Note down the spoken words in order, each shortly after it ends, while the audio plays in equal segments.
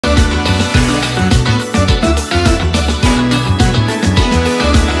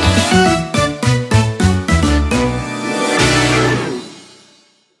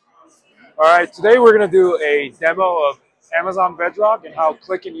Alright, today we're going to do a demo of Amazon Bedrock and how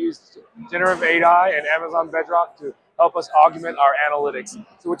Qlik can use generative AI and Amazon Bedrock to help us augment our analytics.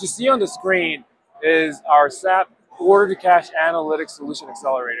 So what you see on the screen is our SAP Order-to-Cash Analytics Solution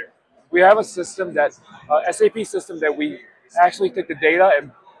Accelerator. We have a system that, SAP system that we actually take the data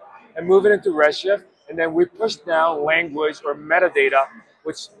and move it into Redshift, and then we push down language or metadata,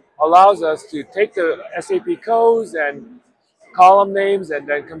 which allows us to take the SAP codes and column names and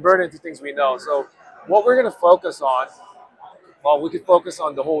then convert it into things we know. So what we're going to focus on, well, we could focus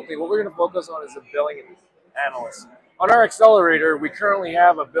on the whole thing. What we're going to focus on is the billing analyst. On our accelerator, we currently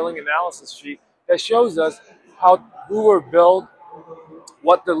have a billing analysis sheet that shows us who were billed,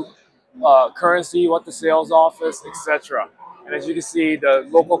 what the currency, what the sales office, etc. And as you can see, the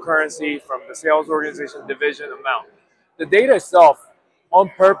local currency from the sales organization, division, amount. The data itself, on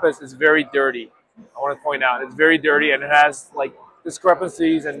purpose, is very dirty. I want to point out it's very dirty and it has like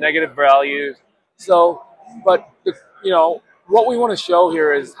discrepancies and negative values. So, but what we want to show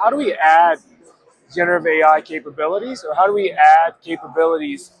here is how do we add generative AI capabilities, or how do we add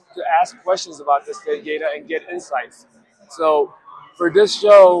capabilities to ask questions about this data and get insights. So for this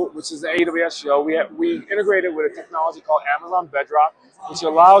show, which is an AWS show, we integrated with a technology called Amazon Bedrock, which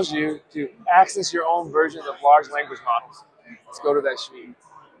allows you to access your own version of large language models. Let's go to that sheet.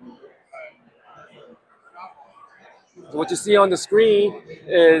 So what you see on the screen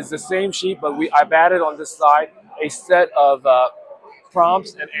is the same sheet, but I've added on this side a set of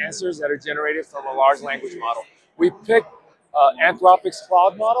prompts and answers that are generated from a large language model. We picked Anthropic's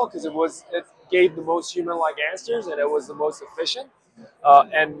cloud model because it gave the most human-like answers and it was the most efficient.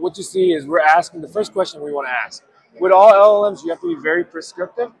 And what you see is we're asking the first question we want to ask. With all LLMs, you have to be very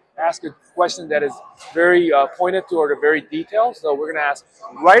prescriptive. Ask a question that is very pointed toward a very detailed. So we're going to ask,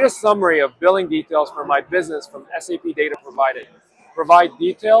 write a summary of billing details for my business from SAP data provided. Provide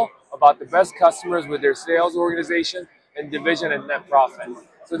detail about the best customers with their sales organization and division and net profit.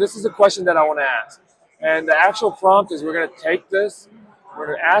 So this is a question that I want to ask. And the actual prompt is we're going to take this, we're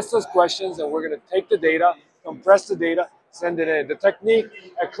going to ask those questions, and we're going to take the data, compress the data, send it in. The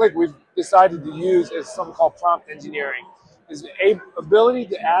technique at Qlik we've decided to use is something called prompt engineering. Is the ability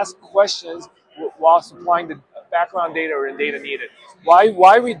to ask questions while supplying the background data or the data needed.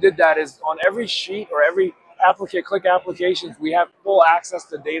 Why we did that is on every sheet or every Qlik applications, we have full access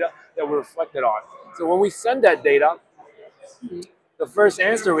to data that we're reflected on. So when we send that data, the first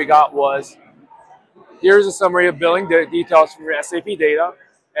answer we got was, here's a summary of billing details from your SAP data,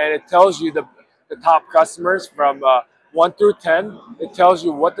 and it tells you the top customers from 1 through 10. It tells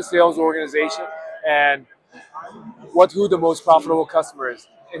you what the sales organization and who the most profitable customer is.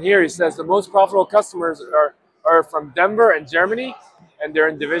 And here he says the most profitable customers are from Denver and Germany, and they're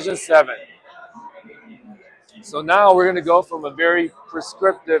in Division 7. So now we're going to go from a very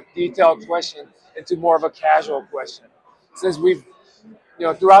prescriptive, detailed question into more of a casual question. Since we've,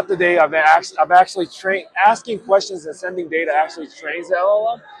 throughout the day, I've actually trained, asking questions and sending data actually trains the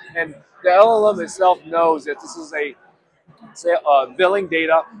LLM, and the LLM itself knows that this is billing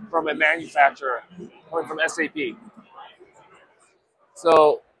data from a manufacturer, coming from SAP.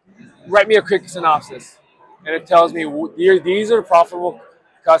 So write me a quick synopsis, and it tells me these are the profitable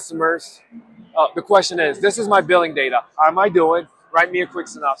customers. The question is, this is my billing data. How am I doing? Write me a quick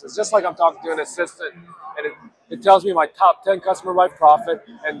synopsis, just like I'm talking to an assistant, and it tells me my top 10 customer by profit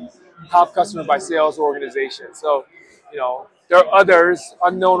and top customer by sales organization. So, there are others,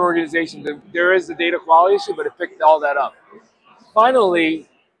 unknown organizations. There is the data quality issue, but it picked all that up. Finally,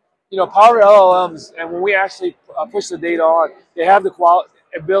 power LLMs, and when we actually push the data on, they have the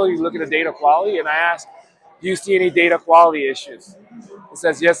ability to look at the data quality, and I ask, do you see any data quality issues? It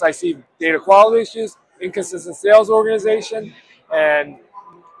says, yes, I see data quality issues, inconsistent sales organization, and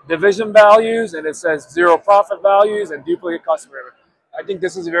division values, and it says 0 profit values and duplicate customer. I think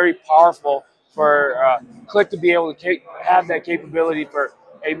this is very powerful for Qlik to be able to have that capability for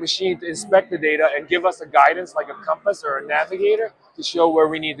a machine to inspect the data and give us a guidance like a compass or a navigator to show where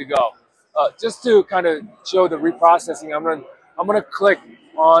we need to go. Just to kind of show the reprocessing, I'm gonna click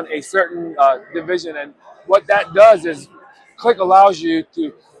on a certain division, and what that does is Qlik allows you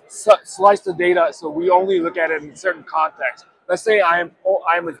to slice the data so we only look at it in certain context. Let's say I'm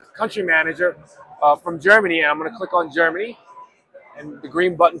a country manager from Germany, and I'm going to click on Germany, and the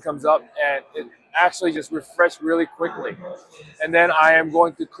green button comes up, and it actually just refreshed really quickly. And then I am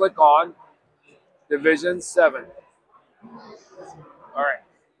going to click on Division 7. All right.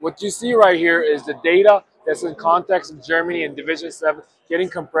 What you see right here is the data that's in context of Germany and Division 7 getting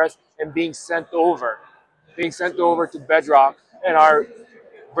compressed and being sent over to Bedrock and our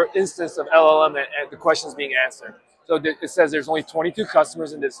instance of LLM and the questions being answered. So it says there's only 22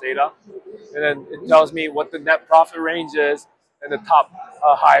 customers in this data, and then it tells me what the net profit range is and the top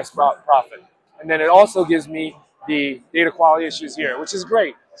highest profit. And then it also gives me the data quality issues here, which is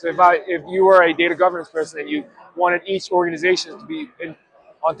great. So if you were a data governance person and you wanted each organization to be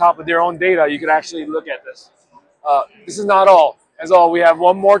on top of their own data, you could actually look at this. This is not all. As all, we have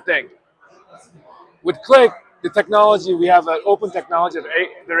one more thing. With Qlik, the technology, we have an open technology that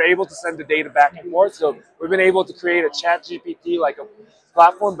they're able to send the data back and forth. So we've been able to create a chat GPT like a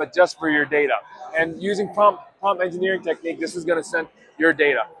platform, but just for your data. And using prompt engineering technique, this is going to send your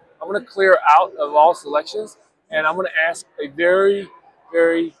data. I'm going to clear out of all selections, and I'm going to ask a very,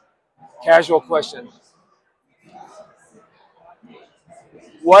 very casual question.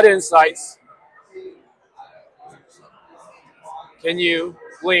 What insights can you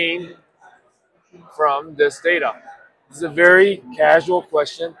glean from this data? This is a very casual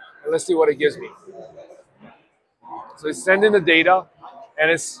question, and let's see what it gives me. So it's sending the data, and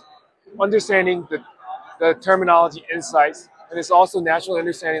it's understanding the terminology insights, and it's also naturally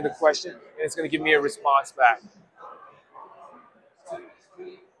understanding the question, and it's going to give me a response back.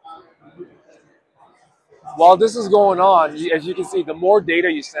 While this is going on, as you can see, the more data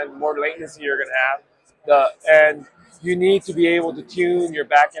you send, the more latency you're going to have, and you need to be able to tune your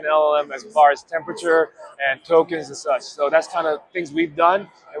backend LLM as far as temperature and tokens and such. So that's kind of things we've done,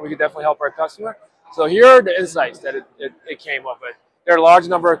 and we can definitely help our customer. So here are the insights that it came up with. There are a large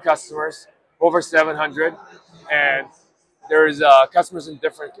number of customers, over 700, and there's customers in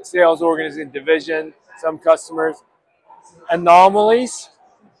different sales organizations, division, some customers. Anomalies,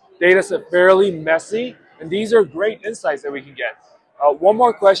 data set fairly messy, and these are great insights that we can get. One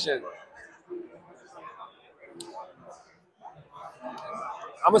more question.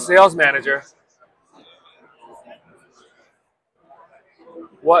 I'm a sales manager.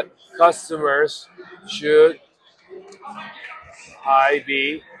 What customers should I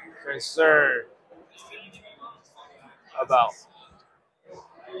be concerned about?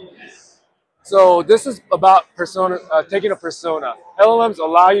 So this is about persona, taking a persona. LLMs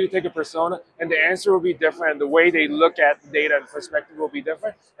allow you to take a persona, and the answer will be different, and the way they look at data and perspective will be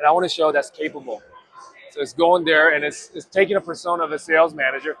different. And I want to show that's capable. So it's going there, and it's taking a persona of a sales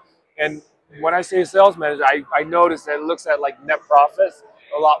manager. And when I say sales manager, I notice that it looks at like net profits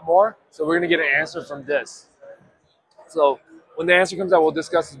a lot more. So we're going to get an answer from this. So when the answer comes out, we'll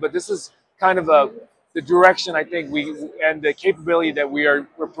discuss this. But this is kind of the direction I think and the capability that we're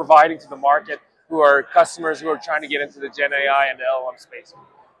providing to the market, who are customers who are trying to get into the Gen AI and the LLM space.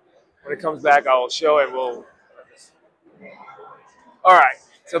 When it comes back, I will show it. All right.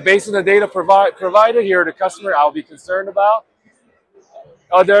 So based on the data provided, here are the customer I'll be concerned about.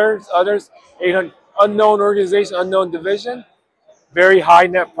 Others, 800, unknown organization, unknown division, very high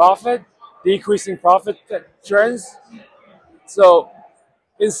net profit, decreasing profit trends. So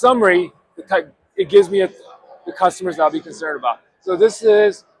in summary, it gives me the customers I'll be concerned about. So this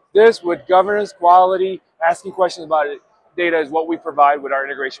with governance, quality, asking questions about it, data is what we provide with our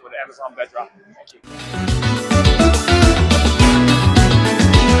integration with Amazon Bedrock. Thank you.